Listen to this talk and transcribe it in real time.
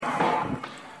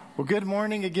Well, good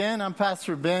morning again. I'm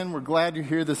Pastor Ben. We're glad you're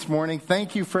here this morning.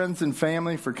 Thank you, friends and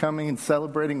family, for coming and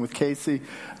celebrating with Casey.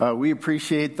 We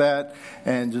appreciate that,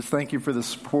 and just thank you for the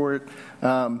support.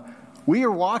 We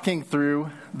are walking through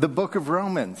the book of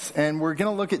Romans, and we're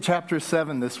going to look at chapter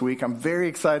 7 this week. I'm very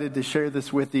excited to share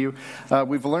this with you.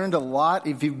 We've learned a lot,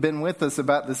 if you've been with us,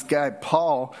 about this guy,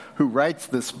 Paul, who writes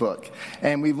this book.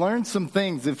 And we've learned some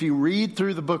things if you read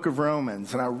through the book of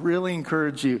Romans, and I really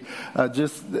encourage you,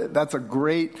 that's a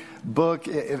great book.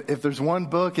 If there's one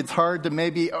book, it's hard to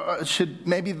maybe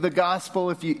the gospel,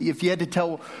 if you had to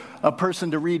tell a person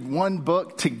to read one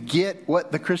book to get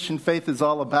what the Christian faith is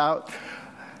all about,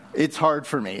 it's hard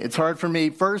for me.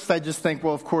 First, I just think,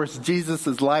 well, of course,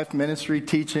 Jesus' life, ministry,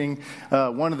 teaching,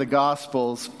 one of the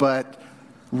Gospels, but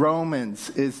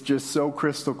Romans is just so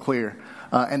crystal clear.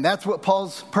 And that's what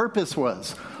Paul's purpose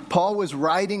was. Paul was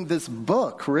writing this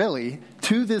book, really,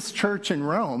 to this church in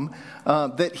Rome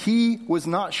that he was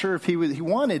not sure if he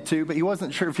wanted to, but he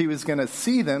wasn't sure if he was going to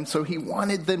see them, so he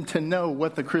wanted them to know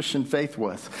what the Christian faith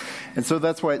was. And so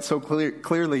that's why it so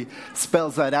clearly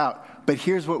spells that out. But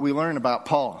here's what we learn about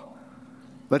Paul.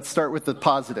 Let's start with the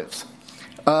positives.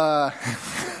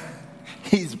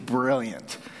 He's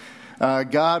brilliant.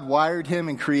 God wired him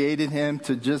and created him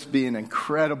to just be an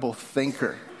incredible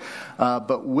thinker.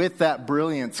 But with that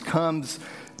brilliance comes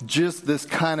just this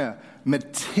kind of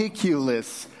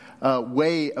meticulous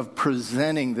way of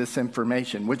presenting this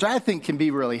information, which I think can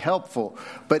be really helpful.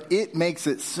 But it makes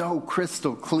it so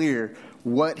crystal clear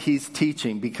what he's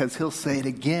teaching, because he'll say it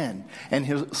again, and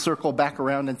he'll circle back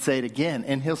around and say it again,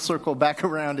 and he'll circle back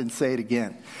around and say it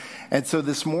again. And so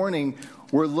this morning,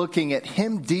 we're looking at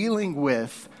him dealing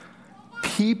with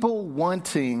people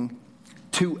wanting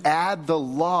to add the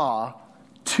law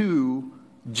to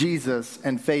Jesus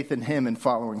and faith in him and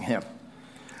following him.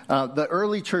 The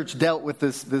early church dealt with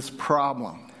this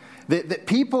problem, that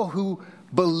people who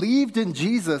believed in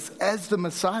Jesus as the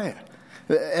Messiah,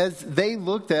 as they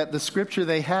looked at the scripture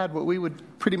they had, what we would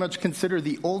pretty much consider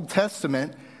the Old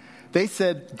Testament, they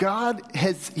said,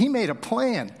 He made a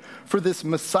plan for this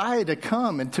Messiah to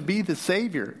come and to be the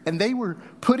Savior. And they were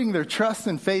putting their trust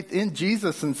and faith in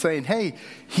Jesus and saying, hey,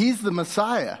 He's the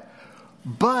Messiah.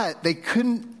 But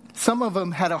some of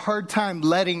them had a hard time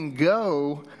letting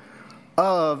go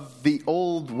of the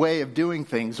old way of doing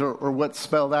things, or what's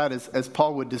spelled out as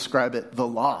Paul would describe it, the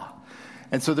law.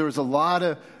 And so there was a lot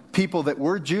of people that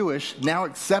were Jewish now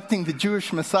accepting the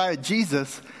Jewish Messiah,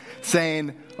 Jesus,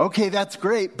 saying, okay, that's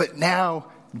great, but now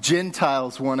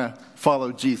Gentiles want to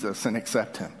follow Jesus and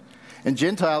accept him. And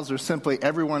Gentiles are simply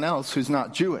everyone else who's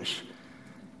not Jewish.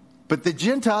 But the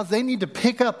Gentiles, they need to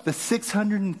pick up the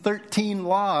 613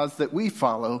 laws that we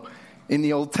follow in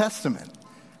the Old Testament,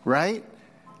 right?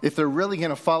 If they're really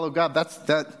going to follow God, that's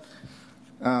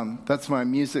my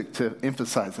music to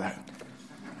emphasize that.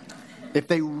 If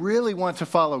they really want to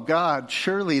follow God,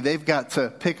 surely they've got to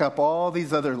pick up all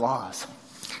these other laws.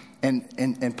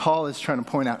 And Paul is trying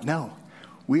to point out, no,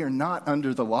 we are not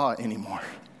under the law anymore.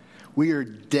 We are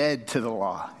dead to the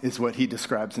law, is what he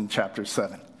describes in chapter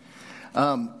 7.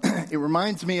 It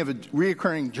reminds me of a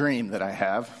reoccurring dream that I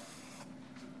have.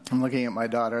 I'm looking at my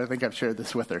daughter. I think I've shared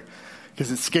this with her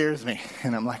because it scares me.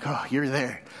 And I'm like, oh, you're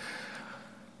there.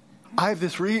 I have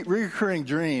this reoccurring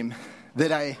dream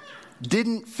that I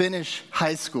didn't finish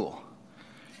high school.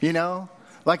 You know,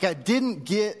 like I didn't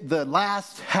get the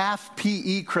last half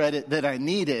PE credit that I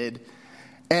needed.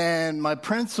 And my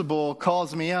principal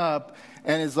calls me up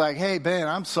and is like, hey, Ben,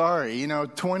 I'm sorry.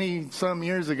 20 some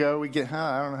years ago, I don't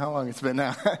know how long it's been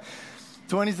now.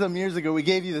 20 some years ago, we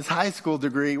gave you this high school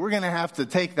degree. We're going to have to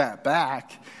take that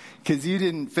back because you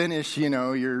didn't finish,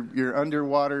 your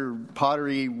underwater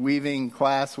pottery weaving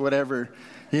class, whatever.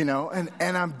 And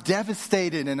I'm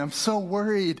devastated and I'm so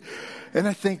worried. And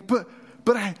I think, but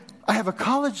I have a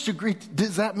college degree.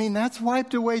 Does that mean that's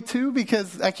wiped away too?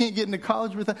 Because I can't get into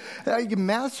college with a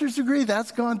master's degree.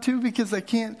 That's gone too because I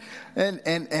can't.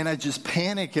 And I just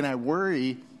panic and I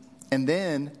worry. And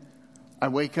then I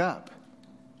wake up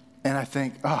and I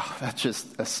think, oh, that's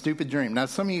just a stupid dream. Now,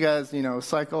 some of you guys, you're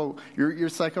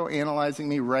psychoanalyzing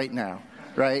me right now.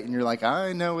 Right? And you're like,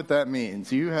 I know what that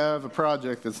means. You have a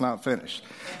project that's not finished.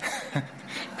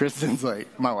 Kristen's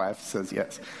like, my wife says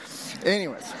yes.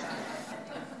 Anyways,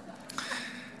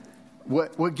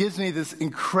 what gives me this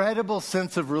incredible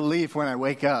sense of relief when I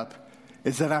wake up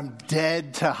is that I'm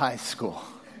dead to high school.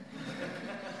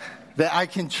 That I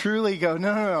can truly go,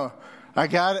 no. I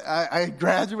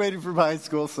graduated from high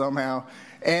school somehow,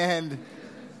 and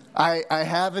I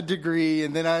have a degree,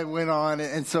 and then I went on,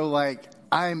 and so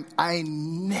I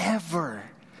never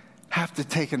have to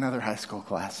take another high school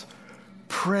class.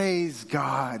 Praise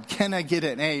God. Can I get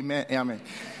an amen? I mean,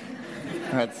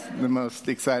 that's the most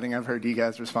exciting I've heard you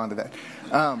guys respond to that.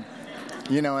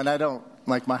 And I don't,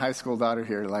 like my high school daughter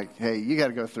here, like, hey, you got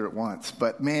to go through it once.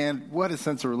 But man, what a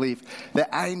sense of relief that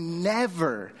I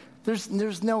never,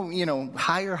 there's no,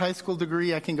 higher high school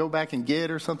degree I can go back and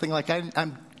get or something. Like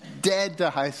I'm dead to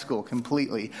high school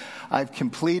completely. I've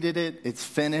completed it. It's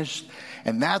finished.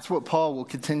 And that's what Paul will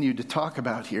continue to talk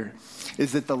about here,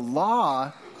 is that the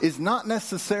law is not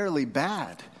necessarily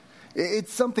bad.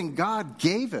 It's something God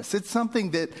gave us. It's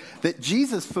something that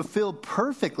Jesus fulfilled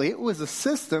perfectly. It was a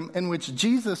system in which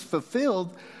Jesus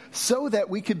fulfilled so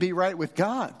that we could be right with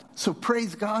God. So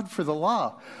praise God for the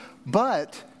law.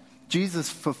 But Jesus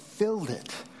fulfilled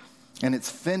it, and it's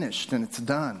finished, and it's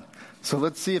done. So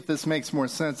let's see if this makes more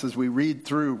sense as we read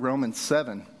through Romans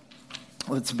 7.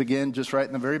 Let's begin just right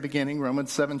in the very beginning,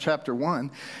 Romans 7, chapter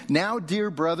 1. Now, dear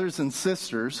brothers and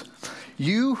sisters,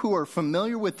 you who are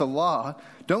familiar with the law,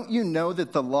 don't you know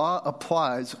that the law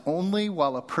applies only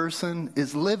while a person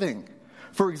is living?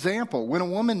 For example, when a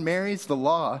woman marries the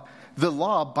law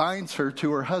binds her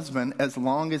to her husband as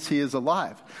long as he is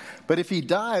alive. But if he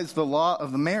dies, the law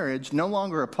of the marriage no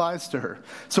longer applies to her.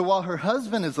 So while her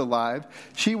husband is alive,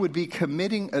 she would be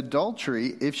committing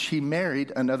adultery if she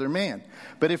married another man.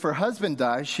 But if her husband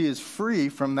dies, she is free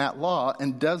from that law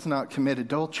and does not commit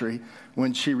adultery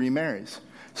when she remarries.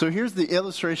 So here's the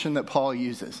illustration that Paul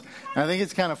uses. And I think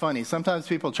it's kind of funny. Sometimes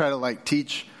people try to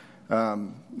teach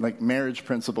marriage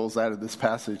principles out of this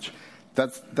passage.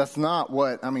 That's not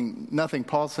what, nothing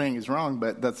Paul's saying is wrong,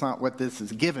 but that's not what this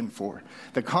is given for.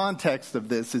 The context of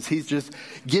this is he's just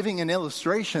giving an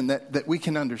illustration that we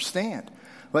can understand.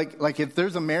 Like if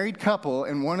there's a married couple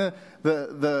and one in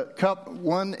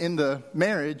the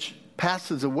marriage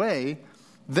passes away,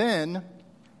 then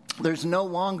there's no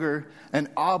longer an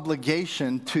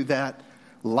obligation to that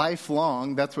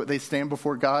lifelong, that's what they stand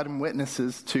before God and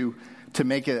witnesses to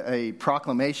make a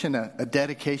proclamation, a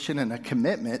dedication, and a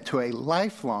commitment to a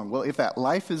lifelong. Well, if that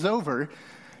life is over,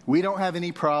 we don't have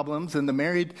any problems. And the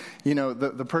married,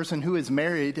 the person who is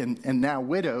married and now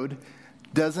widowed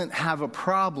doesn't have a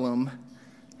problem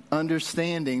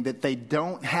understanding that they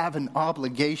don't have an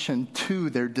obligation to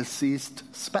their deceased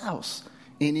spouse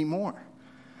anymore.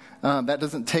 That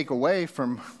doesn't take away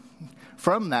from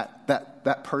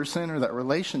that person or that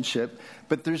relationship,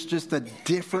 but there's just a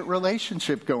different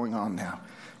relationship going on now.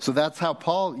 So that's how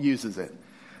Paul uses it.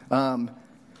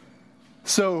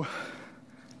 So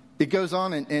it goes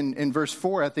on in verse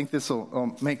 4. I think this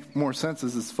will make more sense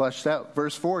as it's fleshed out.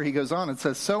 Verse 4, he goes on and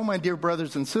says, "So, my dear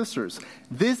brothers and sisters,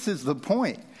 this is the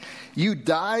point. You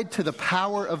died to the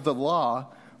power of the law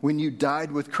when you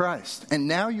died with Christ. And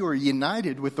now you are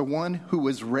united with the one who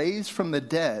was raised from the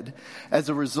dead. As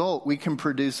a result, we can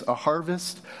produce a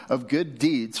harvest of good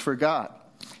deeds for God."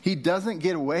 He doesn't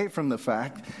get away from the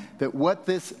fact that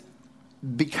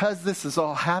because this has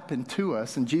all happened to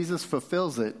us and Jesus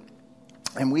fulfills it,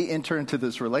 and we enter into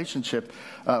this relationship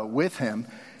with him,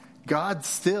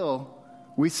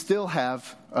 we still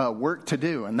have work to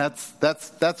do. And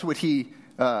that's what he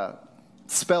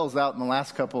spells out in the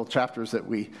last couple of chapters that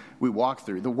we walk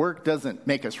through. The work doesn't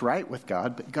make us right with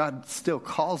God, but God still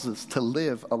calls us to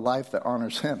live a life that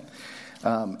honors him.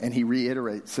 And he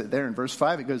reiterates it there in verse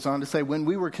 5. It goes on to say, "When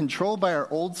we were controlled by our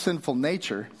old sinful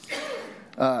nature,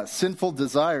 sinful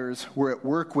desires were at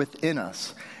work within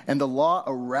us. And the law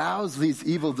aroused these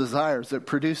evil desires that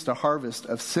produced a harvest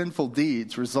of sinful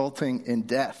deeds resulting in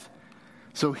death."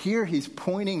 So here he's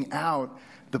pointing out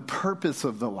the purpose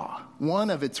of the law. One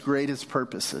of its greatest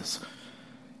purposes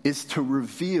is to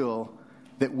reveal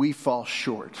that we fall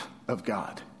short of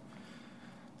God.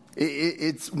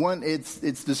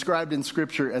 It's described in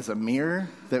Scripture as a mirror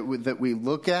that we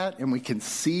look at and we can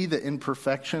see the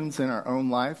imperfections in our own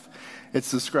life. It's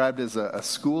described as a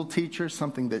school teacher,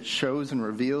 something that shows and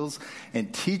reveals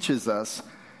and teaches us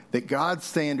that God's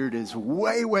standard is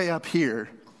way, way up here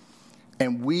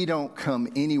and we don't come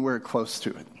anywhere close to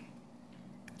it.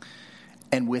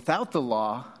 And without the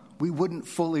law, we wouldn't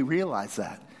fully realize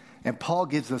that. And Paul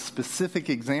gives a specific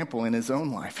example in his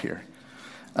own life here.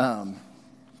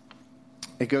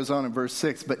 It goes on in verse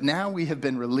 6, "But now we have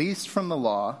been released from the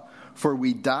law, for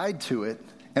we died to it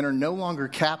and are no longer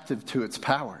captive to its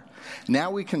power.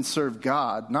 Now we can serve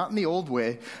God, not in the old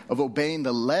way of obeying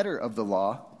the letter of the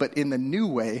law, but in the new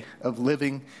way of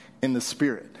living in the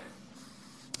Spirit."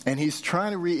 And he's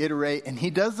trying to reiterate, and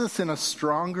he does this in a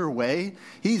stronger way.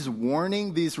 He's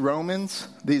warning these Romans,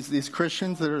 these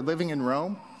Christians that are living in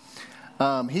Rome.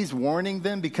 He's warning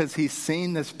them because he's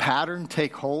seen this pattern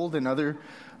take hold in other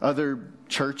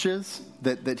churches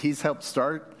that he's helped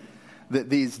start. that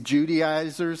these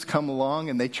Judaizers come along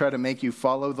and they try to make you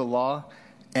follow the law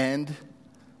and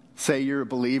say you're a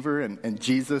believer, and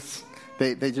Jesus,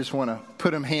 they just want to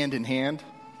put them hand in hand.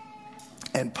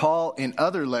 And Paul, in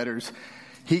other letters,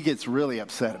 he gets really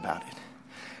upset about it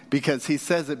because he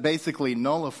says it basically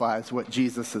nullifies what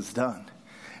Jesus has done.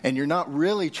 And you're not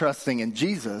really trusting in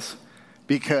Jesus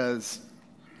because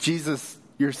Jesus,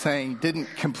 you're saying, didn't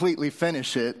completely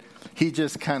finish it. He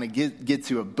just kind of gets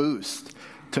you a boost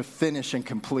to finish and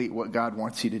complete what God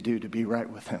wants you to do to be right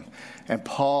with him. And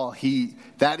Paul,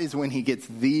 that is when he gets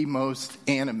the most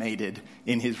animated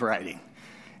in his writing,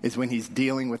 is when he's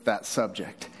dealing with that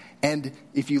subject. And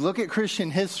if you look at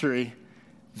Christian history,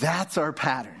 that's our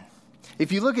pattern.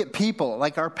 If you look at people,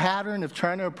 like our pattern of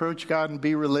trying to approach God and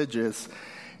be religious,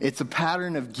 it's a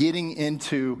pattern of getting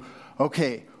into,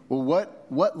 okay, well,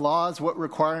 what laws, what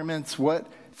requirements, what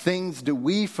things do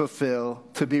we fulfill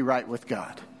to be right with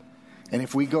God? And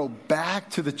if we go back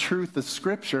to the truth of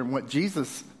Scripture and what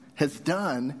Jesus has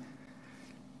done,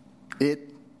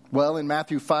 in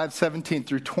Matthew 5:17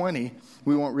 through 20,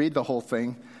 we won't read the whole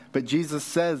thing, but Jesus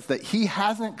says that he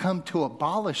hasn't come to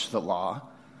abolish the law,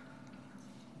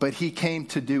 but he came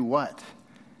to do what?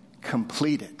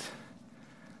 Complete it,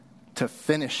 to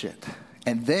finish it.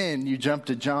 And then you jump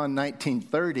to John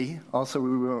 19:30. Also,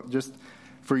 we will, just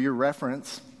for your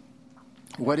reference,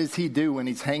 what does he do when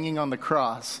he's hanging on the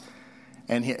cross?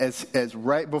 And as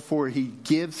right before he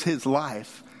gives his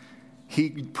life, he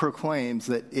proclaims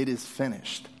that it is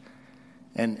finished.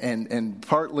 And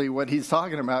partly what he's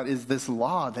talking about is this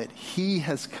law, that he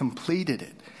has completed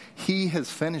it. He has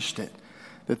finished it.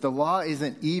 That the law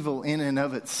isn't evil in and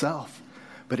of itself,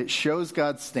 but it shows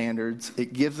God's standards.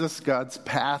 It gives us God's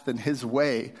path and his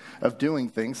way of doing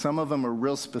things. Some of them are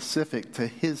real specific to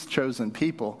his chosen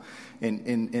people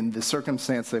in the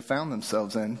circumstance they found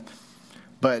themselves in.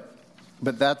 But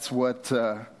that's what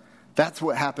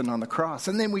happened on the cross.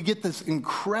 And then we get this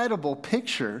incredible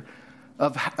picture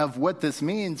of what this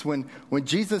means. When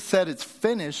Jesus said it's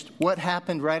finished, what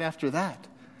happened right after that?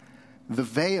 The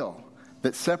veil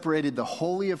that separated the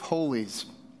Holy of Holies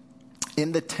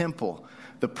in the temple,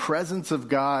 the presence of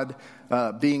God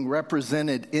being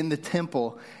represented in the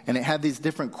temple, and it had these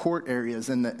different court areas,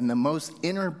 and the most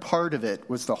inner part of it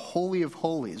was the Holy of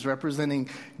Holies, representing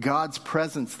God's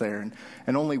presence there.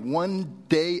 And only one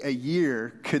day a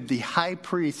year could the high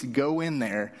priest go in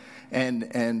there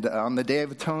and on the Day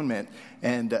of Atonement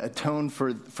and atone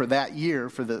for that year,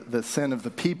 for the sin of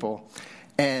the people.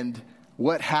 And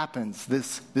what happens?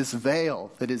 This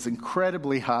veil that is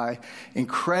incredibly high,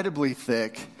 incredibly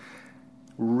thick,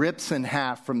 rips in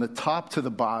half from the top to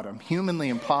the bottom. Humanly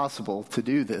impossible to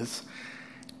do this.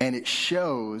 And it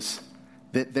shows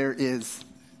that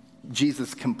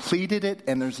Jesus completed it,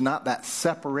 and there's not that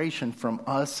separation from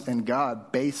us and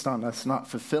God based on us not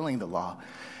fulfilling the law.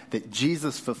 That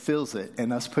Jesus fulfills it,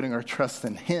 and us putting our trust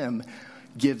in him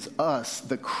gives us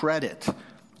the credit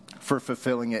for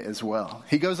fulfilling it as well.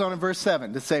 He goes on in verse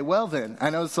 7 to say, well then,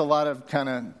 I know it's a lot of kind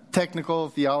of technical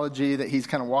theology that he's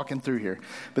kind of walking through here,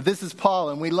 but this is Paul,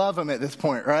 and we love him at this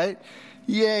point, right?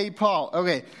 Yay, Paul.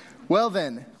 Okay, well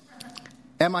then,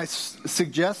 am I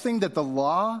suggesting that the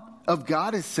law of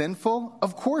God is sinful?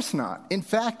 Of course not. In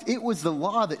fact, it was the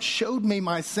law that showed me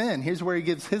my sin. Here's where he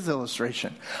gives his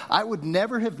illustration. I would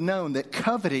never have known that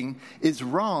coveting is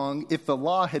wrong if the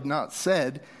law had not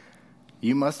said,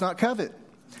 you must not covet.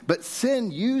 But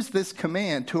sin used this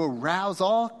command to arouse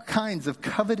all kinds of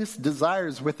covetous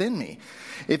desires within me.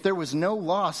 If there was no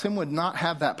law, sin would not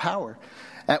have that power.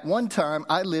 At one time,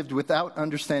 I lived without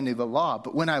understanding the law.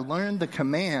 But when I learned the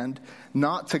command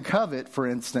not to covet, for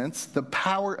instance, the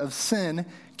power of sin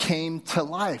came to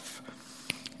life.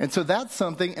 And so that's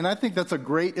something, and I think that's a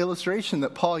great illustration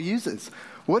that Paul uses.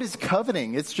 What is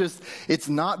coveting? It's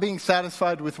not being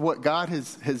satisfied with what God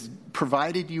has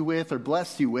provided you with or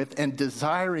blessed you with, and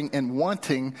desiring and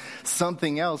wanting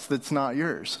something else that's not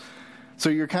yours. So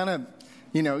you're kind of,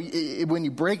 when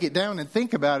you break it down and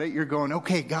think about it, you're going,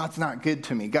 okay, God's not good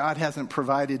to me. God hasn't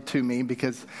provided to me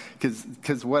because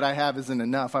what I have isn't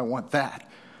enough. I want that.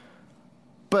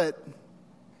 But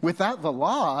without the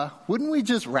law, wouldn't we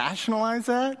just rationalize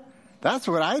that? That's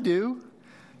what I do.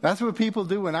 That's what people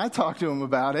do when I talk to them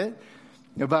about it,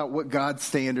 about what God's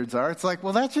standards are. It's like,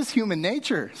 well, that's just human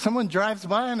nature. Someone drives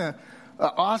by in an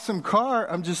awesome car.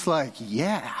 I'm just like,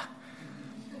 yeah,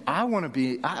 I want to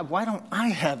be, why don't I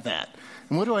have that?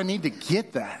 And what do I need to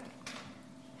get that?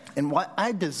 And why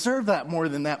I deserve that more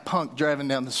than that punk driving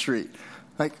down the street.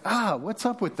 Like, what's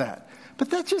up with that? But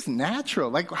that's just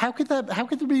natural. Like, how could there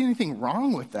be anything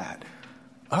wrong with that?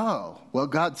 Oh, well,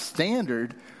 God's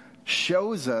standard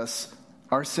shows us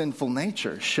our sinful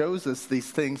nature, shows us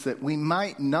these things that we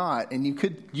might not, and you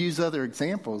could use other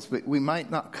examples, but we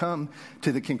might not come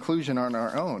to the conclusion on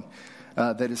our own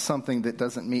that is something that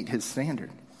doesn't meet his standard.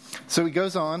 So he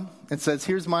goes on and says,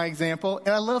 here's my example. And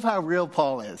I love how real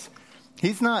Paul is.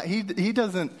 He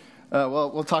doesn't,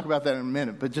 we'll talk about that in a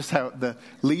minute, but just how the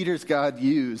leaders God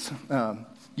uses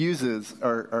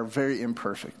are very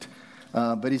imperfect.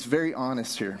 But he's very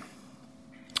honest here.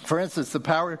 For instance, the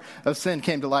power of sin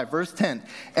came to light. Verse 10,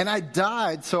 and I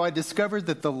died, so I discovered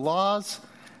that the law's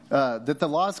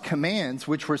commands,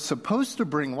 which were supposed to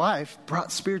bring life,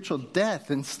 brought spiritual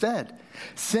death instead.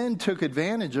 Sin took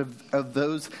advantage of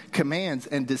those commands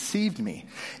and deceived me.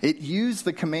 It used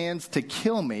the commands to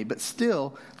kill me, but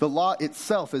still the law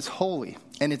itself is holy,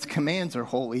 and its commands are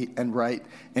holy and right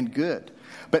and good.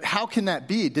 But how can that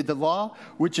be? Did the law,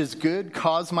 which is good,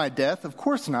 cause my death? Of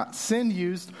course not. Sin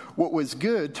used what was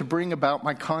good to bring about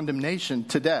my condemnation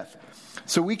to death.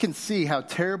 So we can see how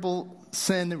terrible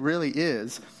sin really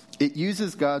is. It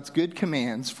uses God's good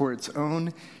commands for its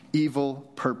own evil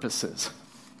purposes.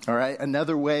 All right,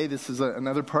 another way, this is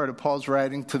another part of Paul's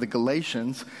writing to the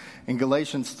Galatians. In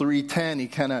Galatians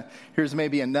 3:10, here's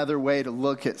maybe another way to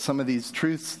look at some of these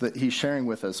truths that he's sharing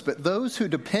with us. But those who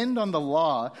depend on the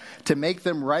law to make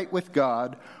them right with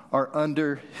God are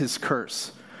under his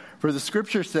curse. For the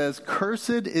scripture says, cursed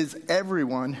is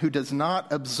everyone who does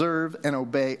not observe and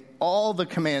obey all the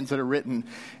commands that are written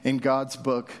in God's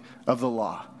book of the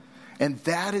law. And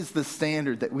that is the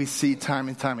standard that we see time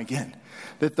and time again.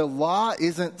 That the law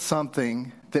isn't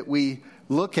something that we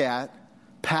look at,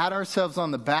 pat ourselves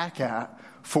on the back at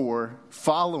for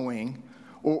following,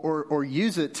 or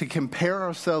use it to compare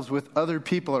ourselves with other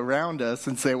people around us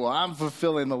and say, well, I'm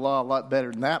fulfilling the law a lot better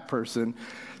than that person.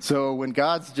 So when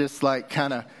God's just like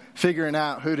kind of figuring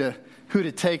out who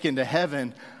to take into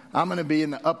heaven, I'm going to be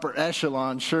in the upper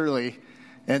echelon surely,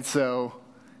 and so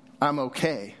I'm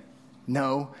okay.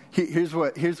 No, here's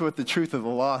what the truth of the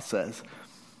law says.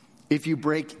 If you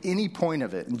break any point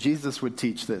of it, and Jesus would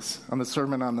teach this on the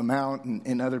Sermon on the Mount and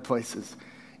in other places,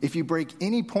 if you break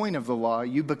any point of the law,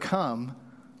 you become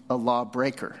a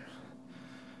lawbreaker.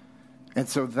 And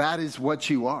so that is what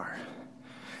you are.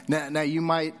 Now you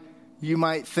might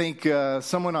think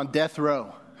someone on death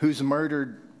row who's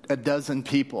murdered a dozen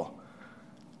people,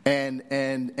 and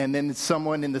then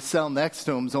someone in the cell next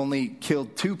to him's only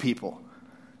killed 2 people.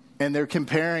 And they're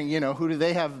comparing, who do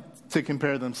they have to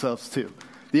compare themselves to?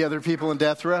 The other people in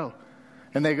death row.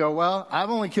 And they go, well, I've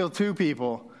only killed 2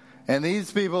 people. And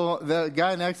these people, the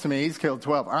guy next to me, he's killed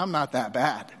 12. I'm not that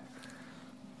bad.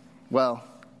 Well,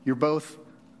 you're both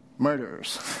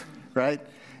murderers, right?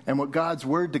 And what God's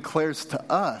word declares to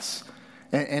us,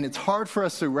 and it's hard for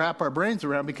us to wrap our brains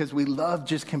around because we love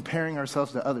just comparing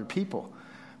ourselves to other people.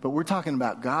 But we're talking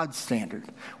about God's standard.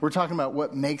 We're talking about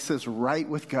what makes us right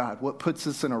with God, what puts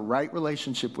us in a right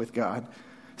relationship with God,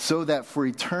 so that for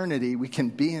eternity we can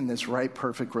be in this right,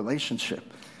 perfect relationship.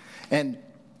 And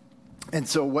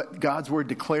so what God's word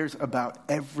declares about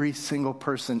every single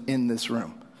person in this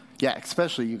room, yeah,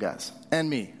 especially you guys, and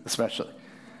me especially,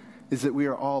 is that we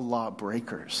are all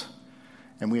lawbreakers,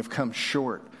 and we have come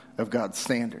short of God's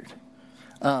standard.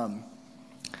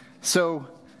 So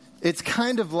it's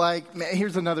kind of like,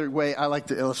 here's another way I like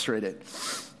to illustrate it.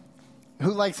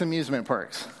 Who likes amusement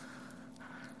parks?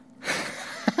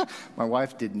 My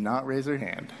wife did not raise her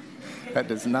hand. That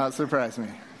does not surprise me.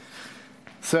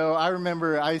 So I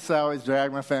remember I used to always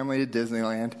drag my family to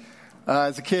Disneyland.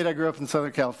 As a kid, I grew up in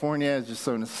Southern California. It's just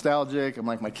so nostalgic. I'm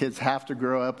like, my kids have to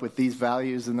grow up with these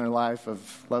values in their life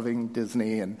of loving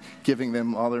Disney and giving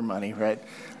them all their money, right?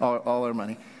 All their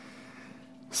money.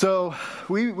 So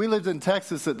we lived in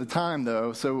Texas at the time,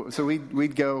 though. So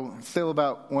we'd go still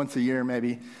about once a year,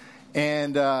 maybe.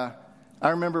 And I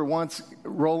remember once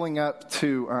rolling up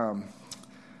to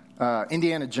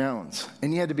Indiana Jones,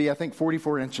 and you had to be, I think,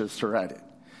 44 inches to ride it.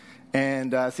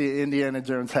 And see Indiana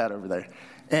Jones hat over there.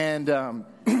 And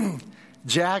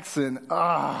Jackson,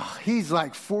 he's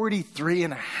like 43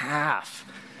 and a half,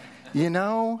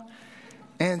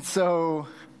 And so,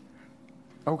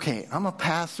 okay, I'm a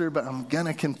pastor, but I'm going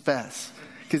to confess.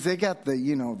 Because they got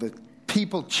the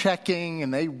people checking,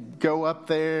 and they go up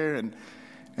there.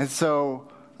 And so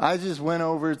I just went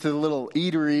over to the little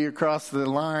eatery across the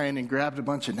line and grabbed a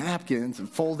bunch of napkins and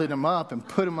folded them up and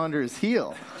put them under his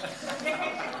heel.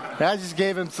 I just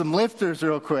gave him some lifters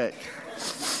real quick.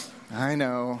 I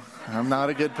know, I'm not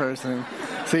a good person.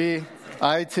 See,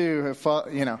 I too have fought,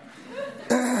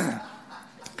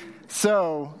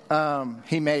 So,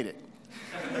 he made it.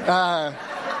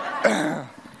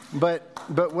 But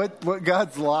what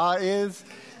God's law is,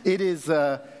 it is,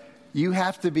 you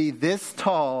have to be this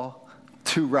tall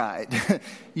to ride.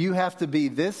 You have to be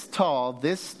this tall,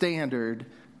 this standard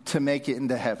to make it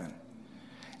into heaven.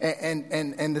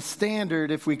 And the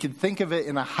standard, if we could think of it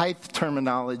in a height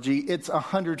terminology, it's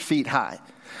 100 feet high.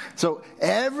 So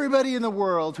everybody in the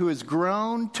world who has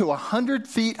grown to 100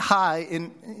 feet high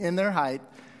in their height,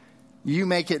 you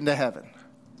make it into heaven.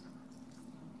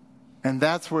 And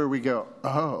that's where we go,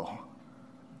 oh,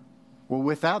 well,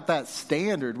 without that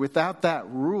standard, without that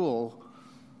rule,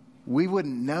 we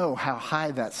wouldn't know how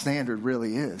high that standard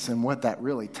really is and what that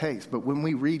really takes. But when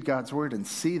we read God's word and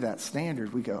see that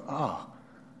standard, we go, oh,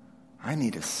 I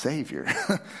need a Savior.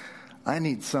 I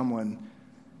need someone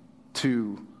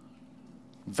to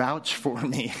vouch for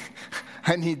me.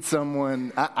 I need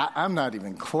someone, I'm not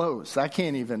even close. I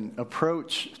can't even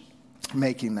approach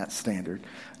making that standard.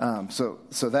 So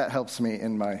that helps me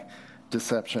in my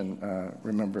deception.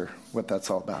 Remember what that's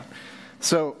all about.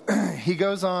 So he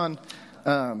goes on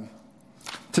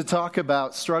to talk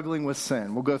about struggling with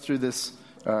sin. We'll go through this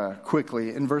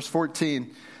quickly. In verse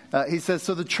 14, he says,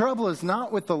 so the trouble is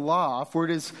not with the law, for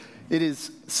it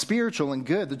is spiritual and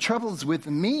good. The trouble is with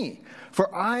me,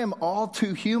 for I am all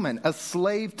too human, a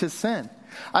slave to sin.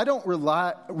 I don't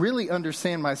really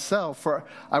understand myself, for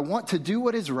I want to do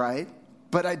what is right,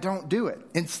 but I don't do it.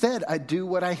 Instead, I do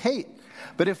what I hate.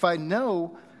 But if I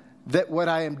know that what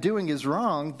I am doing is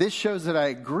wrong, this shows that I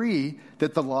agree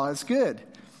that the law is good.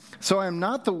 So I am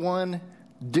not the one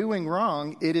doing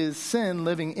wrong. It is sin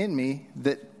living in me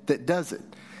that does it.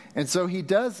 And so he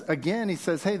does, again, he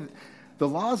says, hey, the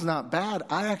law's not bad.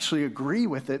 I actually agree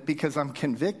with it because I'm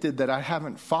convicted that I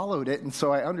haven't followed it. And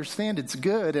so I understand it's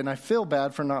good and I feel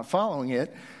bad for not following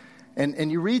it.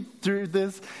 And you read through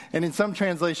this, and in some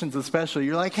translations especially,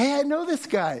 you're like, hey, I know this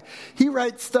guy. He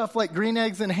writes stuff like green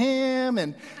eggs and ham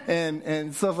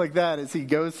and stuff like that as he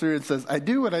goes through and says, I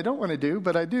do what I don't want to do,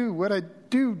 but I do what I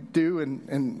do,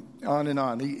 and on and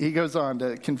on. He goes on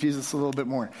to confuse us a little bit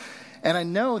more. And I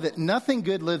know that nothing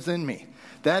good lives in me.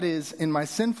 That is, in my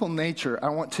sinful nature, I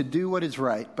want to do what is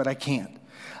right, but I can't.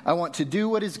 I want to do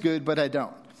what is good, but I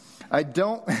don't. I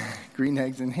don't, green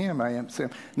eggs and ham, I am Sam.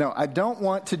 No, I don't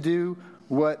want to do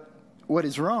what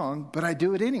is wrong, but I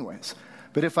do it anyways.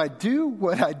 But if I do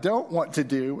what I don't want to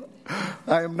do,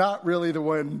 I am not really the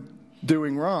one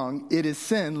doing wrong. It is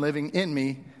sin living in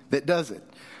me that does it.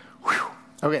 Whew.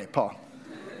 Okay, Paul.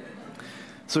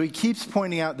 So he keeps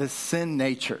pointing out this sin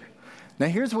nature. Now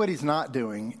here's what he's not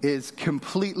doing, is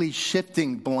completely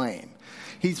shifting blame.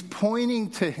 He's pointing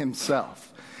to himself.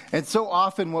 And so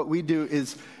often what we do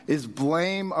is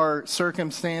blame our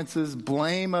circumstances,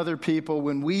 blame other people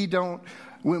when we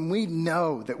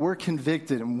know that we're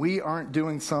convicted and we aren't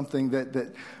doing something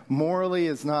that morally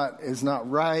is not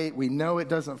right. We know it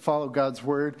doesn't follow God's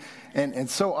word. And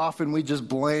so often we just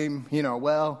blame, it's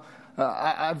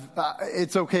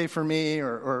okay for me,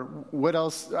 or what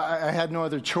else, I had no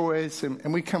other choice,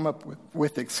 and we come up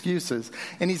with excuses.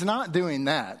 And he's not doing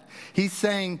that. He's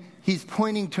saying, he's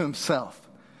pointing to himself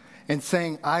and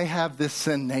saying, I have this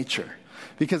sin nature.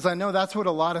 Because I know that's what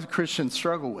a lot of Christians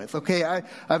struggle with. Okay,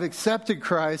 I've accepted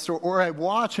Christ, or I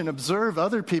watch and observe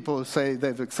other people who say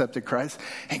they've accepted Christ,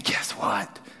 and guess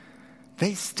what?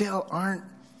 They still aren't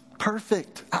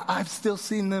perfect. I've still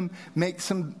seen them make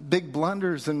some big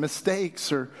blunders and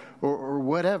mistakes or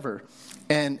whatever.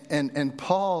 And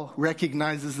Paul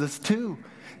recognizes this too.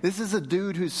 This is a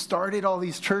dude who started all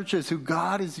these churches, who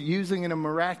God is using in a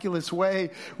miraculous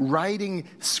way, writing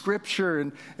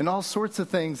scripture and all sorts of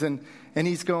things. And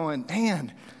he's going,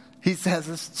 man, he has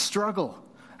this struggle.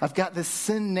 I've got this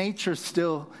sin nature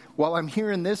still while I'm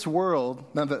here in this world.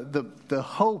 Now, the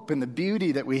hope and the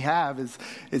beauty that we have is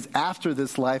after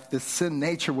this life, this sin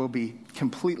nature will be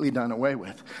completely done away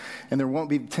with. And there won't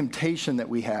be temptation that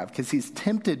we have, because he's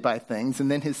tempted by things,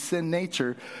 and then his sin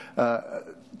nature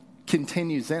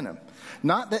continues in him.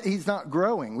 Not that he's not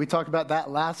growing. We talked about that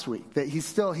last week, that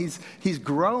he's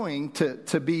growing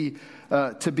to be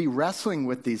wrestling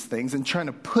with these things and trying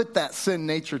to put that sin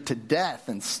nature to death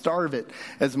and starve it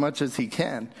as much as he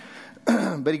can.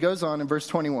 But he goes on in verse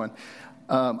 21.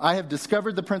 I have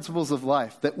discovered the principles of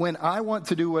life, that when I want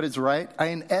to do what is right, I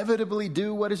inevitably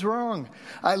do what is wrong.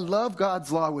 I love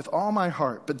God's law with all my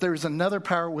heart, but there is another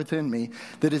power within me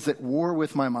that is at war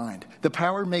with my mind. The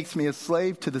power makes me a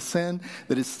slave to the sin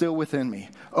that is still within me.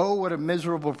 Oh, what a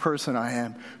miserable person I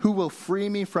am. Who will free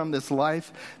me from this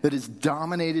life that is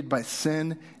dominated by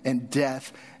sin and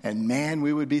death? And man,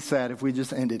 we would be sad if we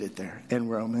just ended it there. And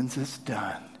Romans is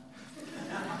done.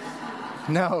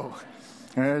 No.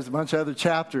 There's a bunch of other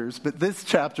chapters, but this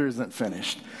chapter isn't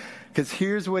finished. Because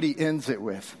here's what he ends it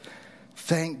with.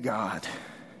 Thank God.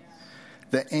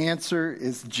 The answer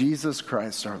is Jesus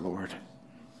Christ our Lord.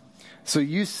 So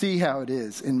you see how it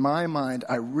is. In my mind,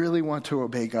 I really want to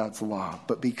obey God's law,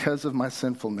 but because of my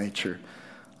sinful nature,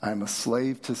 I'm a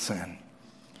slave to sin.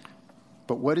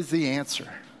 But what is the answer?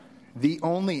 The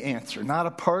only answer, not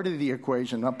a part of the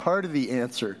equation, not part of the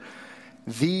answer.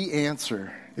 The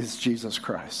answer is Jesus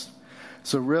Christ.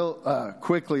 So real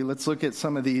quickly, let's look at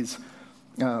some of these.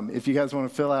 If you guys want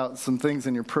to fill out some things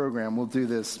in your program, we'll do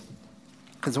this.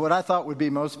 Because what I thought would be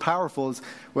most powerful is,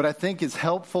 what I think is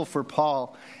helpful for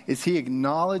Paul is he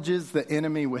acknowledges the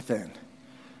enemy within.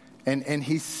 And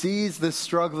he sees this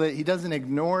struggle, that he doesn't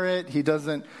ignore it, he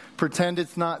doesn't pretend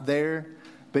it's not there,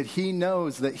 but he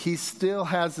knows that he still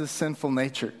has this sinful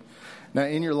nature. Now,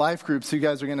 in your life groups, you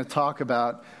guys are going to talk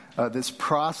about this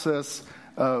process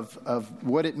of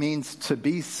what it means to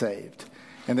be saved.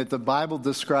 And that the Bible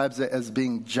describes it as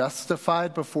being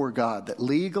justified before God. That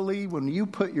legally, when you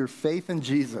put your faith in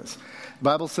Jesus, the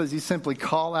Bible says you simply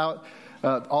call out,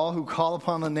 all who call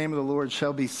upon the name of the Lord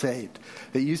shall be saved.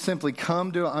 That you simply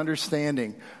come to an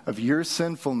understanding of your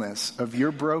sinfulness, of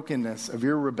your brokenness, of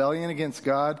your rebellion against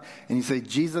God. And you say,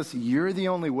 Jesus, you're the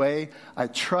only way. I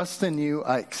trust in you.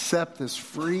 I accept this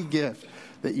free gift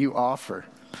that you offer.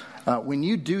 When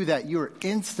you do that, you are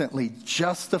instantly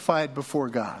justified before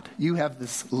God. You have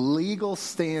this legal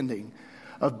standing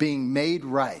of being made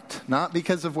right, not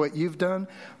because of what you've done,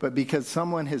 but because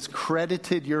someone has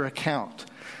credited your account.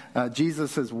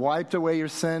 Jesus has wiped away your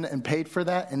sin and paid for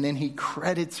that, and then he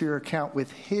credits your account with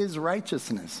his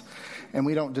righteousness. And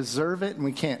we don't deserve it, and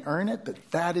we can't earn it, but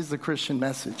that is the Christian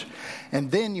message. And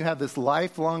then you have this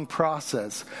lifelong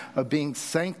process of being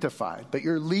sanctified. But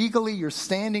your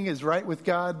standing is right with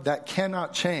God. That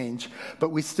cannot change.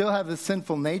 But we still have this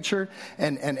sinful nature,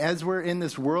 and as we're in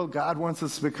this world, God wants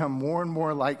us to become more and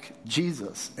more like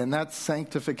Jesus, and that's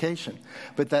sanctification.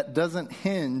 But that doesn't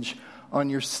hinge on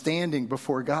your standing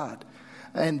before God.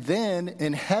 And then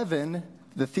in heaven,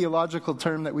 the theological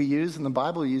term that we use and the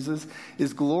Bible uses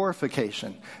is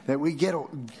glorification. That we get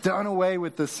done away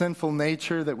with the sinful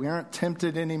nature, that we aren't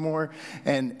tempted anymore,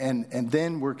 and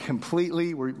then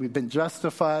we've been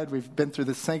justified, we've been through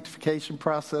the sanctification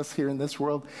process here in this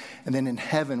world, and then in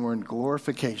heaven we're in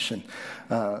glorification,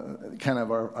 kind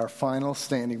of our final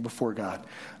standing before God.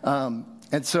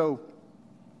 And so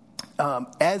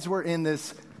as we're in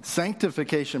this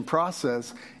sanctification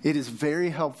process, it is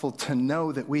very helpful to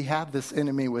know that we have this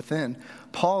enemy within.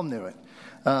 Paul knew it.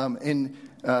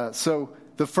 So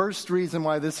the first reason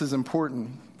why this is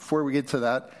important, before we get to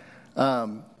that,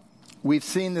 we've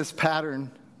seen this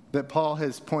pattern that Paul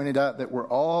has pointed out, that we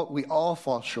all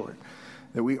fall short,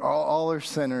 that we all are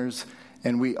sinners,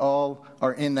 and we all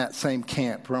are in that same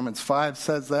camp. Romans 5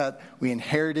 says that. We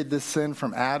inherited this sin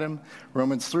from Adam.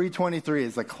 Romans 3:23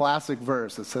 is a classic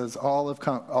verse that says all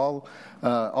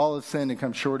have sinned and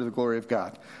come short of the glory of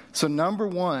God. So number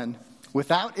one,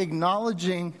 without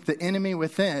acknowledging the enemy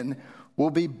within,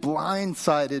 we'll be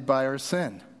blindsided by our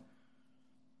sin.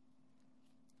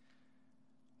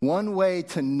 One way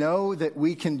to know that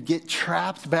we can get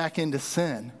trapped back into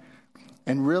sin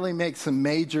and really make some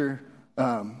major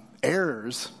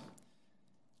errors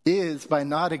is by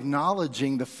not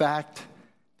acknowledging the fact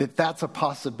that that's a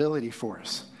possibility for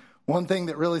us. One thing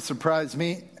that really surprised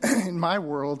me in my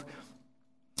world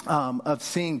of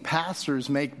seeing pastors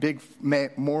make big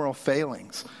moral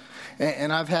failings.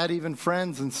 And I've had even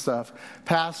friends and stuff,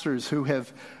 pastors who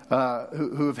have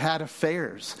had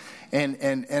affairs, and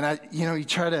I,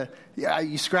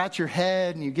 you scratch your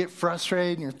head and you get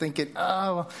frustrated and you're thinking,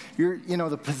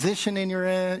 the position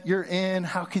you're in,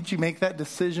 how could you make that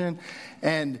decision?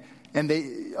 And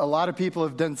a lot of people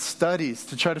have done studies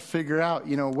to try to figure out,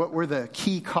 what were the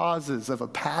key causes of a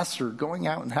pastor going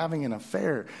out and having an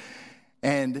affair.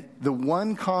 And the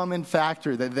one common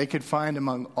factor that they could find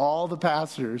among all the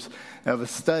pastors of a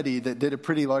study that did a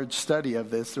pretty large study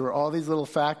of this, there were all these little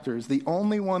factors. The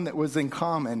only one that was in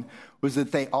common was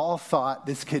that they all thought,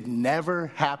 this could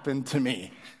never happen to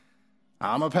me.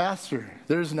 I'm a pastor.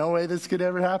 There's no way this could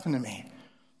ever happen to me.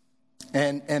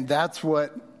 And that's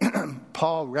what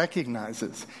Paul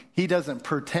recognizes. He doesn't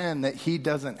pretend that he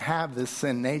doesn't have this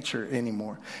sin nature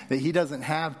anymore, that he doesn't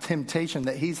have temptation,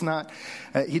 that he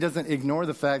doesn't ignore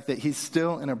the fact that he's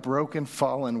still in a broken,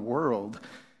 fallen world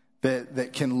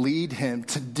that can lead him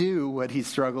to do what he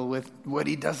struggled with, what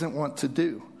he doesn't want to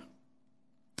do.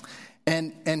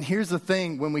 And here's the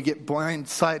thing, when we get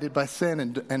blindsided by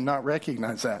sin and not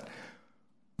recognize that,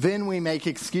 then we make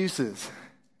excuses.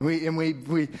 We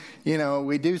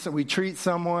treat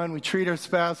someone, we treat our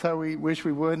spouse how we wish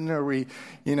we wouldn't, or we,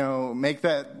 make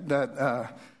that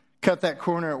cut that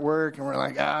corner at work, and we're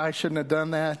like, I shouldn't have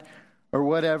done that, or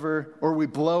whatever, or we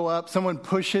blow up. Someone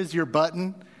pushes your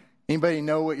button, Anybody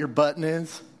know what your button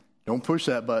is? Don't push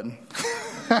that button.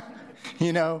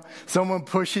 Someone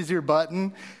pushes your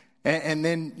button and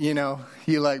then,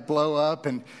 you like blow up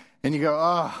and you go,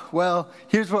 oh, well,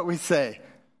 here's what we say.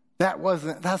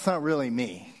 That's not really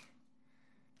me.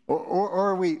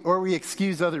 Or we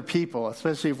excuse other people,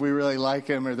 especially if we really like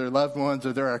them or their loved ones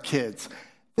or they're our kids.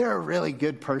 They're a really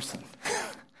good person.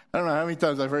 I don't know how many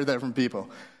times I've heard that from people.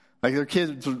 Like their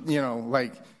kids,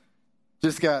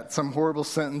 just got some horrible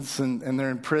sentence and they're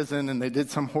in prison and they did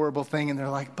some horrible thing and they're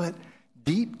like, but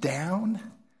deep down,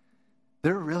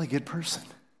 they're a really good person.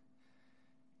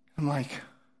 I'm like,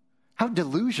 how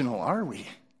delusional are we?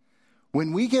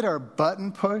 When we get our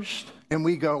button pushed and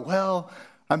we go, well,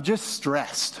 I'm just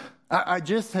stressed. I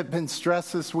just have been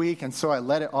stressed this week and so I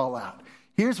let it all out.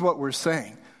 Here's what we're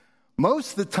saying.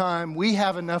 Most of the time, we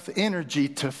have enough energy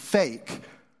to fake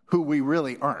who we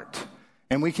really aren't.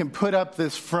 And we can put up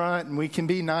this front and we can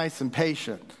be nice and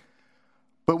patient.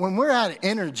 But when we're out of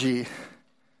energy,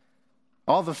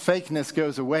 all the fakeness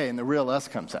goes away and the real us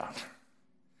comes out.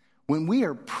 When we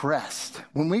are pressed,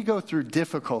 when we go through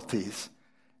difficulties,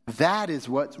 that is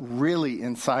what's really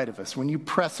inside of us. When you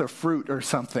press a fruit or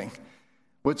something,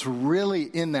 what's really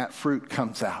in that fruit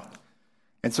comes out.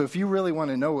 And so if you really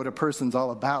want to know what a person's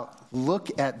all about,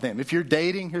 look at them. If you're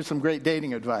dating, here's some great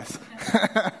dating advice.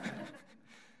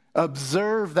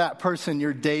 Observe that person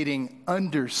you're dating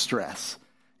under stress.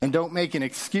 And don't make an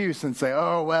excuse and say,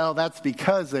 oh, well, that's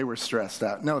because they were stressed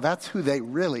out. No, that's who they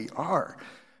really are.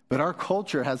 But our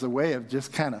culture has a way of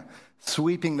just kind of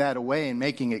sweeping that away and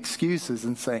making excuses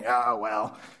and saying, oh,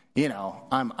 well,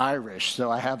 I'm Irish,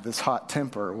 so I have this hot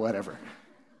temper or whatever.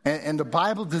 And the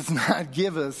Bible does not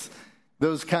give us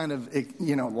those kind of,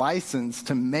 license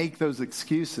to make those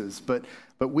excuses. But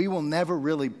we will never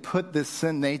really put this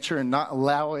sin nature and not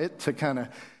allow it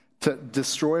to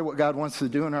destroy what God wants to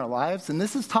do in our lives. And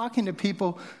this is talking to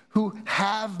people who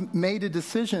have made a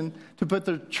decision to put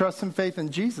their trust and faith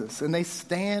in Jesus. And they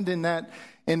stand in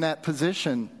that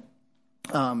position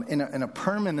in a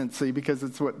permanency because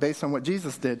it's based on what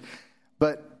Jesus did.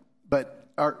 But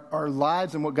our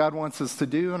lives and what God wants us to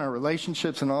do and our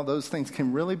relationships and all those things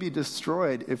can really be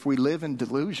destroyed if we live in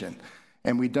delusion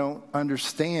and we don't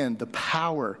understand the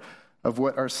power of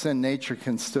what our sin nature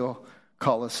can still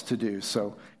call us to do.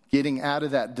 So getting out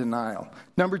of that denial.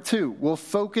 Number 2, we'll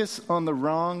focus on the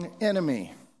wrong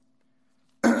enemy.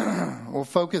 We'll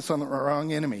focus on the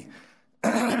wrong enemy.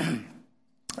 And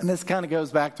this kind of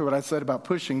goes back to what I said about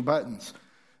pushing buttons.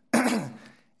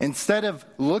 Instead of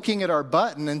looking at our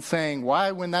button and saying,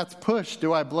 why when that's pushed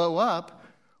do I blow up?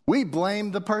 We blame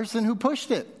the person who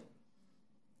pushed it.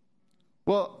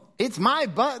 Well, it's my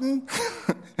button.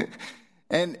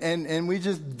 and we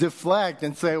just deflect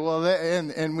and say, well,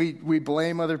 and we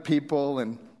blame other people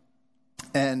and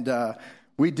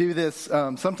we do this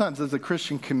sometimes as a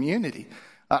Christian community.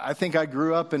 I think I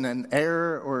grew up in an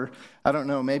era, or I don't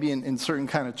know, maybe in certain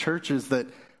kind of churches that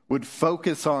would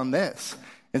focus on this.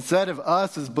 Instead of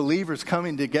us as believers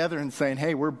coming together and saying,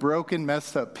 hey, we're broken,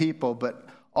 messed up people, but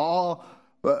all,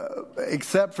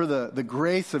 except for the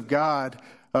grace of God,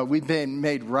 we've been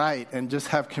made right and just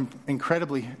have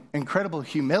incredible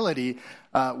humility.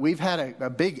 We've had a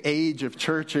big age of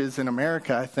churches in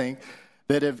America, I think,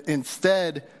 that have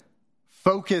instead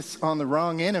focused on the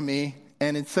wrong enemy.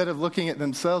 And instead of looking at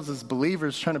themselves as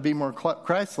believers trying to be more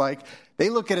Christ-like, they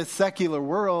look at a secular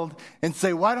world and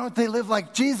say, why don't they live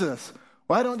like Jesus?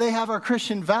 Why don't they have our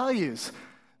Christian values?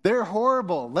 They're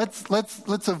horrible. Let's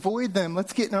avoid them.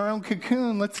 Let's get in our own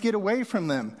cocoon. Let's get away from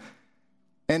them.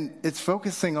 And it's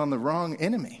focusing on the wrong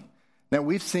enemy. Now,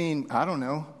 we've seen,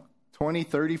 20,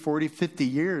 30, 40, 50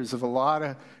 years of a lot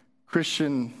of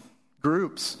Christian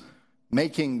groups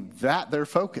making that their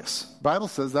focus. The Bible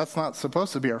says that's not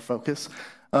supposed to be our focus,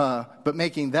 but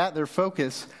making that their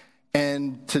focus.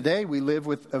 And today we live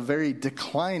with a very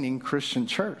declining Christian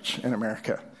church in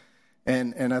America.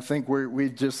 And I think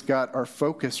we've just got our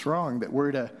focus wrong, that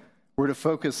we're to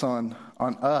focus on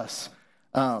us.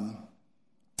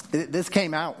 This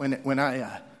came out we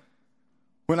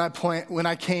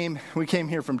came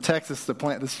here from Texas to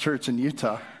plant this church in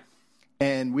Utah.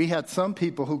 And we had some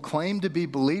people who claimed to be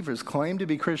believers, claimed to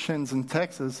be Christians in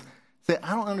Texas, say,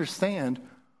 I don't understand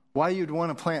why you'd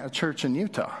want to plant a church in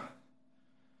Utah.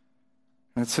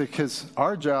 And it's because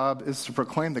our job is to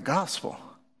proclaim the gospel.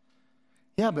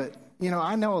 Yeah, but,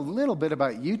 I know a little bit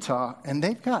about Utah, and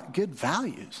they've got good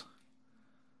values.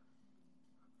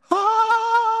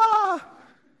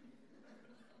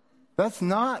 That's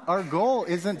not, our goal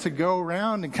isn't to go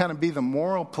around and kind of be the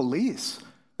moral police.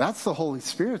 That's the Holy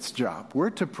Spirit's job. We're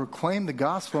to proclaim the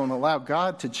gospel and allow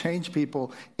God to change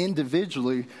people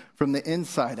individually from the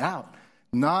inside out,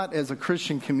 not as a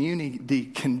Christian community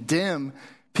condemn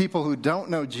people who don't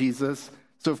know Jesus.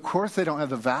 So of course they don't have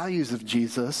the values of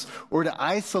Jesus, or to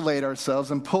isolate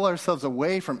ourselves and pull ourselves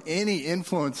away from any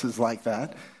influences like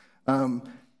that.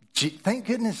 Thank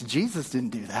goodness Jesus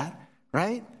didn't do that,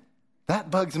 right?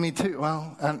 That bugs me too.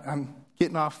 Well, I'm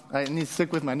getting off. I need to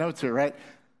stick with my notes here, right?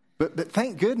 But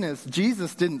thank goodness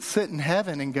Jesus didn't sit in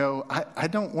heaven and go, I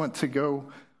don't want to go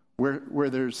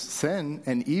where there's sin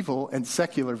and evil and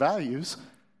secular values.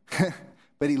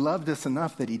 But he loved us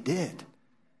enough that he did.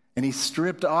 And he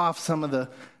stripped off some of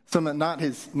not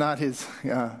his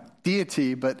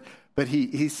deity, but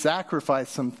he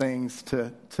sacrificed some things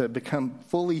to become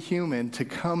fully human, to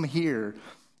come here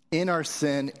in our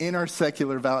sin, in our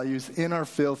secular values, in our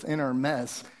filth, in our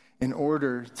mess, in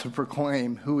order to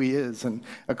proclaim who he is and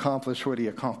accomplish what he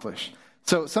accomplished.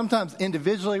 So sometimes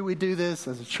individually we do this,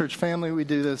 as a church family we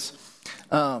do this.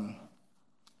 1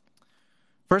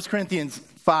 Corinthians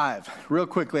 5, real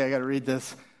quickly, I got to read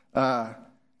this. 5,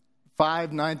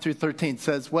 9 through 13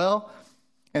 says, well,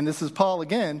 and this is Paul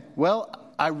again,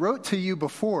 well, I wrote to you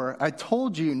before, I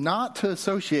told you not to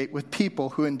associate with people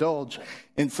who indulge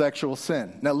in sexual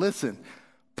sin. Now listen,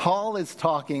 Paul is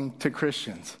talking to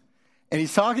Christians. And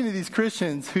he's talking to these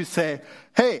Christians who say,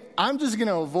 hey, I'm just going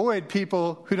to avoid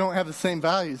people who don't have the same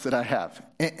values that I have.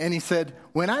 And he said,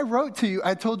 when I wrote to you,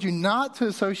 I told you not to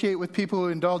associate with people who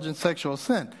indulge in sexual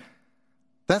sin.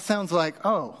 That sounds like,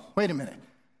 oh, wait a minute.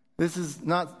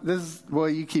 Well,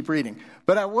 you keep reading.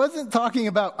 But I wasn't talking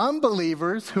about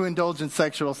unbelievers who indulge in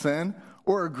sexual sin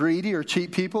or are greedy or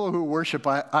cheat people who worship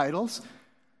idols.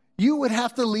 You would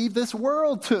have to leave this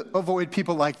world to avoid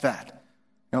people like that.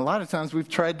 And a lot of times we've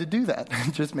tried to do that,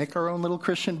 just make our own little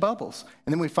Christian bubbles.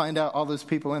 And then we find out all those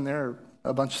people in there are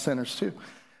a bunch of sinners too.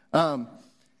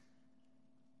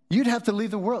 You'd have to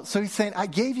leave the world. So he's saying, I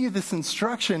gave you this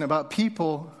instruction about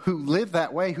people who live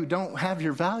that way, who don't have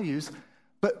your values,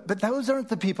 but those aren't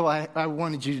the people I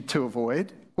wanted you to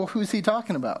avoid. Well, who's he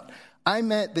talking about? I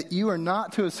meant that you are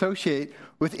not to associate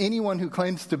with anyone who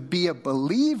claims to be a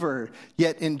believer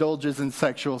yet indulges in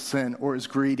sexual sin or is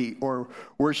greedy or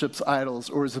worships idols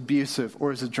or is abusive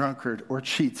or is a drunkard or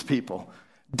cheats people.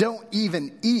 Don't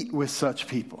even eat with such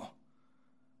people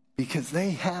because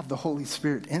they have the Holy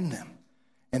Spirit in them.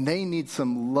 And they need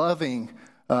some loving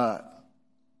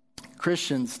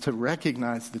Christians to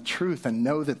recognize the truth and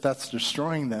know that that's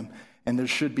destroying them. And there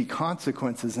should be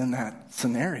consequences in that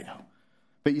scenario.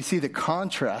 But you see the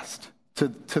contrast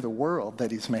to the world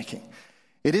that he's making.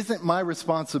 It isn't my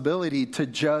responsibility to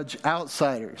judge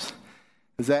outsiders.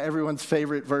 Is that everyone's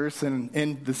favorite verse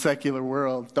in the secular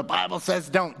world? The Bible says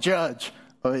don't judge.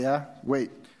 Oh yeah? Wait.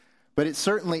 But it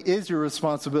certainly is your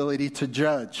responsibility to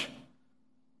judge.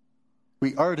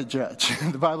 We are to judge.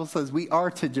 The Bible says we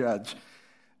are to judge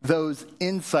those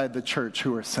inside the church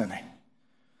who are sinning.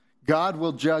 God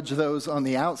will judge those on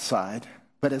the outside,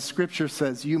 but as Scripture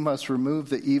says, you must remove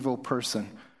the evil person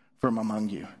from among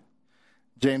you.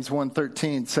 James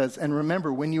 1:13 says, and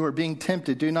remember, when you are being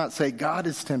tempted, do not say, God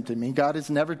has tempted me. God is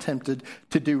never tempted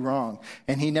to do wrong,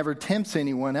 and he never tempts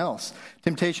anyone else.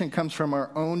 Temptation comes from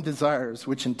our own desires,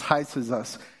 which entices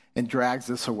us and drags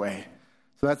us away.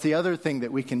 So that's the other thing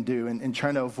that we can do in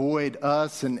trying to avoid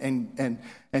us and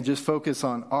just focus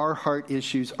on our heart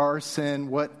issues, our sin,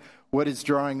 what is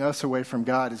drawing us away from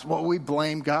God is, well, we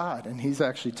blame God, and he's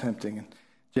actually tempting. And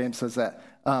James says that.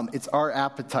 It's our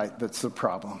appetite that's the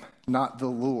problem, not the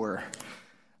lure.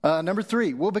 Number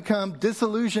 3, we'll become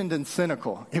disillusioned and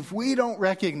cynical. If we don't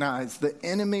recognize the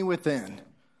enemy within,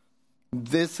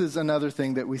 this is another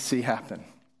thing that we see happen,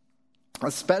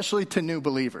 especially to new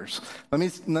believers. Let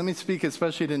me speak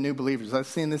especially to new believers. I've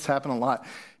seen this happen a lot.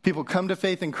 People come to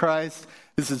faith in Christ.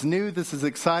 This is new, this is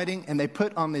exciting, and they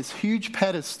put on this huge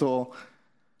pedestal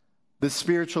the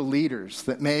spiritual leaders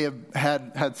that may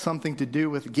have had something to do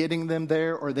with getting them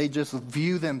there, or they just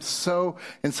view them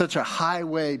in such a high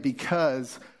way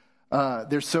because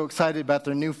they're so excited about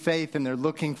their new faith and they're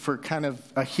looking for kind of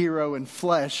a hero in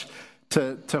flesh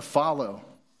to follow.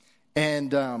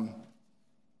 And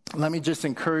let me just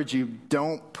encourage you,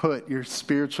 don't put your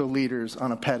spiritual leaders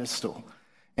on a pedestal.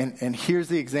 And here's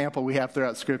the example we have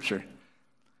throughout Scripture.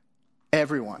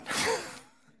 Everyone.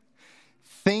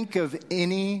 Think of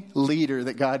any leader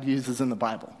that God uses in the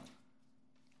Bible.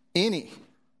 Any.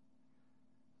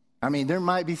 I mean, there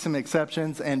might be some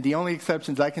exceptions, and the only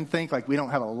exceptions I can think, like we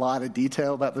don't have a lot of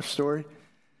detail about their story,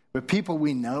 but people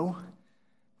we know,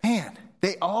 man,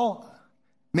 they all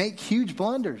make huge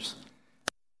blunders.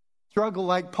 Struggle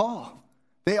like Paul.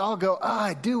 They all go,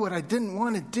 I do what I didn't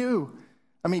want to do.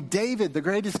 I mean, David, the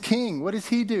greatest king, what does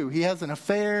he do? He has an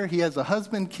affair. He has a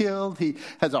husband killed. He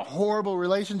has a horrible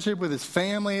relationship with his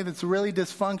family that's really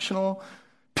dysfunctional.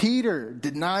 Peter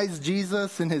denies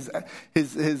Jesus in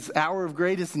his hour of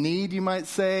greatest need, you might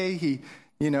say. He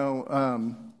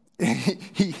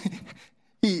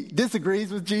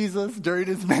disagrees with Jesus during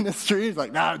his ministry. He's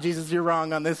like, no, Jesus, you're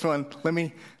wrong on this one. Let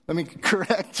me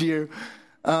correct you.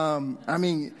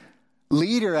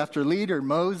 Leader after leader,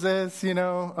 Moses,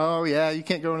 oh yeah, you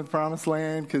can't go into the promised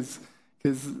land because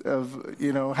of,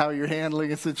 how you're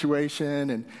handling a situation.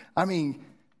 And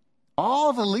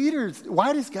all the leaders,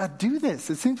 why does God do this?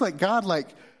 It seems like God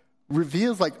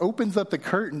reveals, opens up the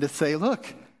curtain to say,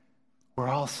 look, we're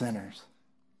all sinners.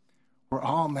 We're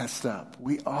all messed up.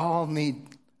 We all need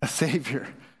a savior.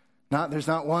 There's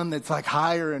not one that's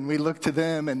higher and we look to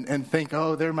them and think,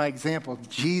 oh, they're my example.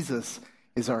 Jesus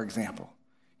is our example.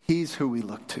 He's who we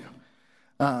look to.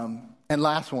 And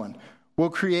last one, we'll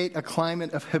create a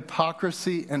climate of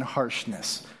hypocrisy and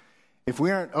harshness. If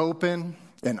we aren't open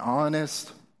and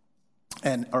honest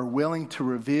and are willing to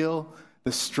reveal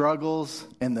the struggles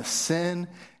and the sin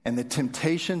and the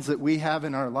temptations that we have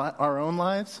in our own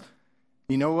lives,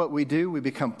 you know what we do? We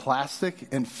become plastic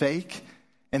and fake,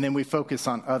 and then we focus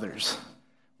on others,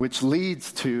 which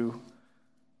leads to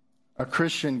a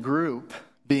Christian group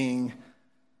being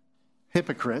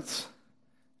hypocrites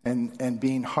and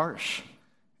being harsh.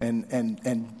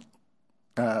 And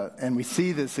we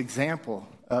see this example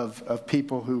of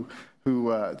people who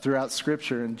throughout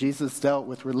Scripture, and Jesus dealt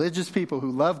with religious people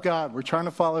who love God, were trying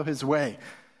to follow his way,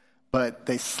 but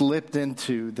they slipped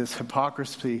into this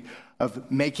hypocrisy of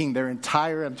making I'm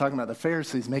talking about the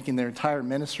Pharisees, making their entire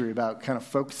ministry about kind of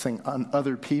focusing on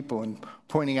other people and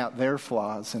pointing out their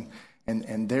flaws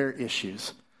and their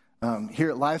issues. Here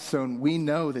at Lifestone, we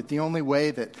know that the only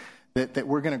way that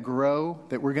we're going to grow,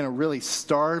 that we're going to really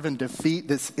starve and defeat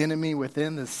this enemy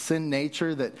within, this sin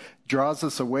nature that draws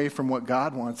us away from what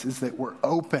God wants, is that we're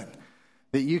open.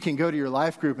 That you can go to your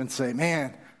life group and say,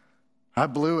 man, I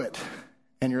blew it.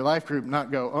 And your life group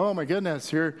not go, oh my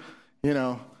goodness,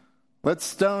 let's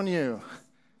stone you.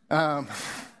 But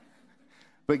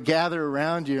gather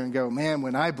around you and go, man,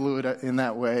 when I blew it in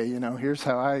that way, here's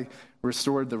how I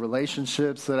restored the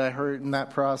relationships that I hurt in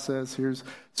that process. Here's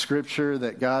Scripture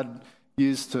that God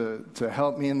used to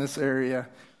help me in this area.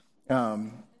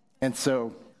 And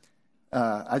so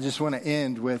I just want to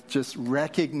end with just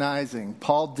recognizing,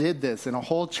 Paul did this in a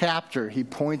whole chapter. He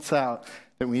points out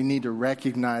that we need to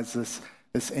recognize this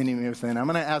enemy within. I'm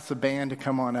going to ask the band to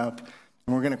come on up,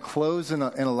 and we're going to close in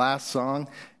a last song.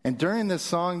 And during this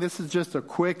song, this is just a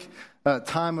quick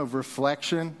time of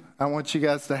reflection I want you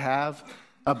guys to have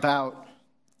about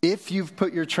if you've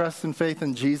put your trust and faith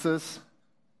in Jesus,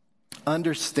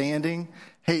 understanding,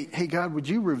 hey God, would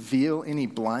you reveal any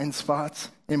blind spots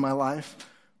in my life?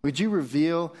 Would you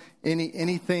reveal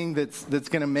anything that's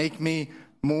going to make me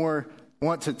more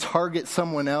want to target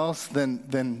someone else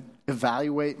than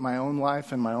evaluate my own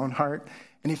life and my own heart?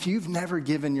 And if you've never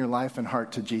given your life and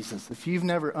heart to Jesus, if you've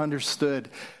never understood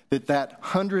that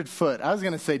 100-foot, I was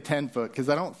going to say 10-foot, because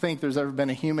I don't think there's ever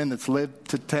been a human that's lived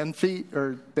to 10 feet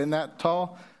or been that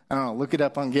tall. I don't know, look it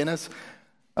up on Guinness.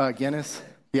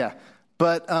 Yeah.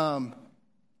 But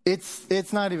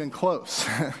it's not even close.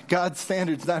 God's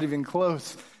standard's not even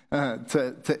close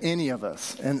to any of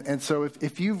us. And so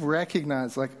if you've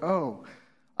recognized,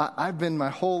 I've been my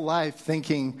whole life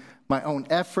thinking my own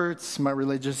efforts, my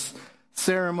religious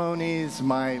ceremonies,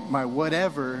 my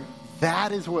whatever,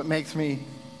 that is what makes me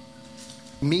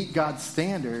meet God's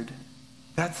standard.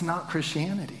 That's not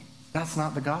Christianity. That's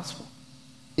not the gospel.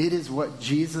 It is what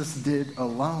Jesus did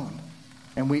alone.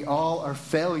 And we all are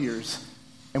failures,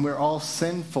 and we're all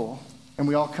sinful, and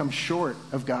we all come short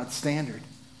of God's standard.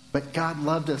 But God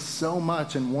loved us so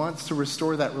much and wants to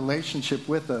restore that relationship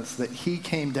with us that he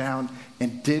came down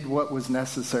and did what was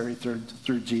necessary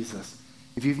through Jesus.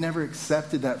 If you've never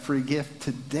accepted that free gift,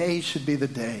 today should be the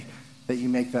day that you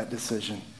make that decision.